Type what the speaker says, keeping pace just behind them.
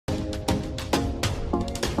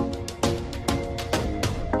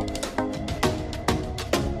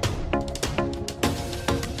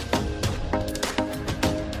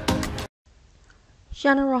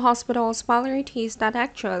General Hospital celebrities that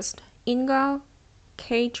actress Inga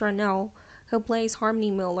K. Dranell, who plays Harmony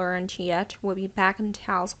Miller and Juliet, will be back in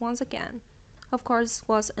town once again. Of course, it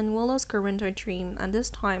was in Willow's current dream, and this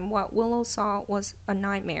time what Willow saw was a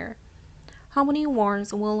nightmare. Harmony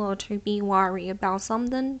warns Willow to be wary about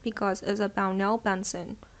something because it's about Nell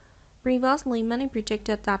Benson. Previously, many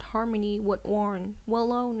predicted that Harmony would warn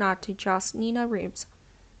Willow not to trust Nina Reeves.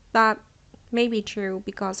 That may be true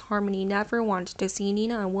because Harmony never wanted to see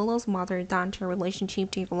Nina and Willow's mother than their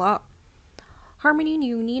relationship develop. Harmony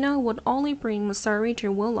knew Nina would only bring misery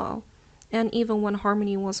to Willow, and even when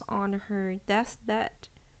Harmony was on her deathbed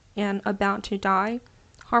and about to die,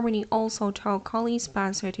 Harmony also told Colleen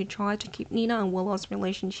Spencer to try to keep Nina and Willow's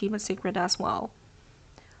relationship a secret as well.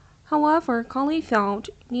 However, Colleen felt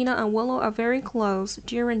Nina and Willow are very close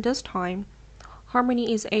during this time.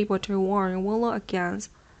 Harmony is able to warn Willow against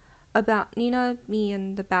about Nina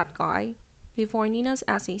being the bad guy before Nina's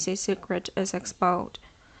SEC secret is exposed,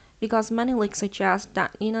 because many leaks suggest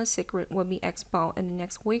that Nina's secret will be exposed in the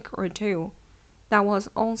next week or two. That was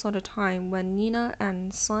also the time when Nina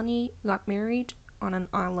and Sonny got married on an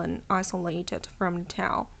island isolated from the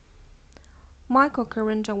town. Michael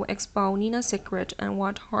Carrindo will expose Nina's secret, and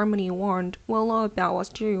what Harmony warned Willow about was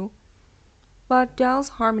true. But does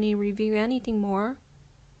Harmony reveal anything more?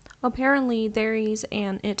 Apparently there is,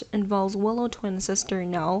 and it involves Willow twin sister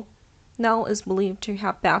Nelle. Nelle is believed to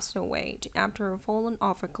have passed away after falling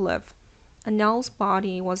off a cliff, and Nelle's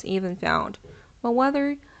body was even found. But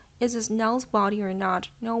whether it is Nelle's body or not,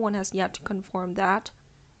 no one has yet confirmed that.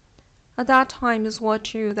 At that time, it was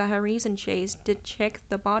true that Harris and Chase did check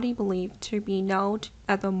the body believed to be Nelle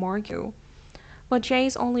at the morgue, but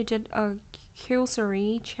Chase only did a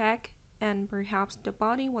cursory check, and perhaps the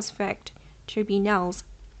body was faked to be Nelle's.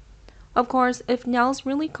 Of course, if Nels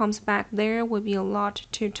really comes back, there would be a lot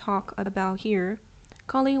to talk about here.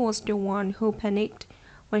 Colleen was the one who panicked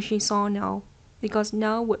when she saw Nell, because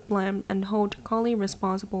Nell would blame and hold Colleen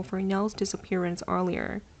responsible for Nell's disappearance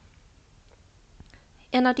earlier.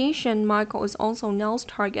 In addition, Michael is also Nell's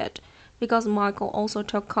target, because Michael also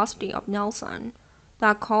took custody of Nell's son.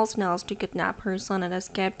 That caused Nels to kidnap her son and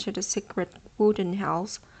escape to the secret wooden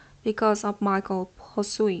house because of Michael's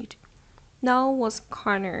pursuit. Nell was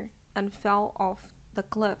cornered and fell off the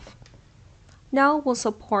cliff. Nell will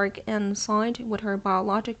support and side with her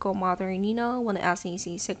biological mother Nina when the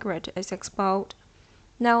SEC secret is exposed.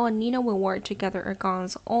 Nell and Nina will work together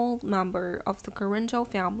against all members of the Carrindo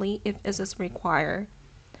family if it is required.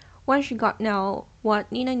 When she got Nell, what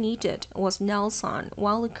Nina needed was Nell's son,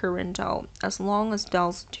 Wally Carrindo, as long as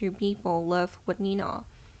those two people live with Nina.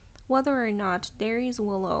 Whether or not Darius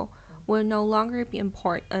Willow will no longer be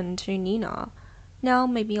important to Nina. Nell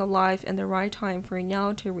may be alive in the right time for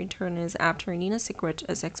Nell to return us after Nina's secret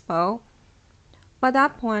is exposed. By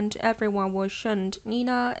that point, everyone will shun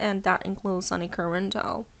Nina, and that includes Sonny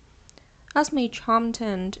Carrindo. Esme jumped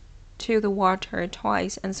into the water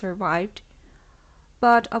twice and survived,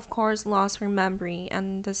 but of course lost her memory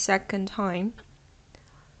and the second time.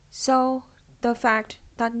 So the fact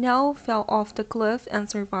that Nell fell off the cliff and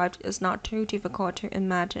survived is not too difficult to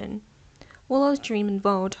imagine. Willow's dream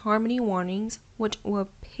involved Harmony warnings, which will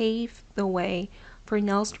pave the way for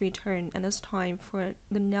Nell's return, and it's time for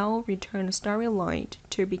the Nell return storyline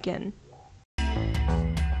to begin.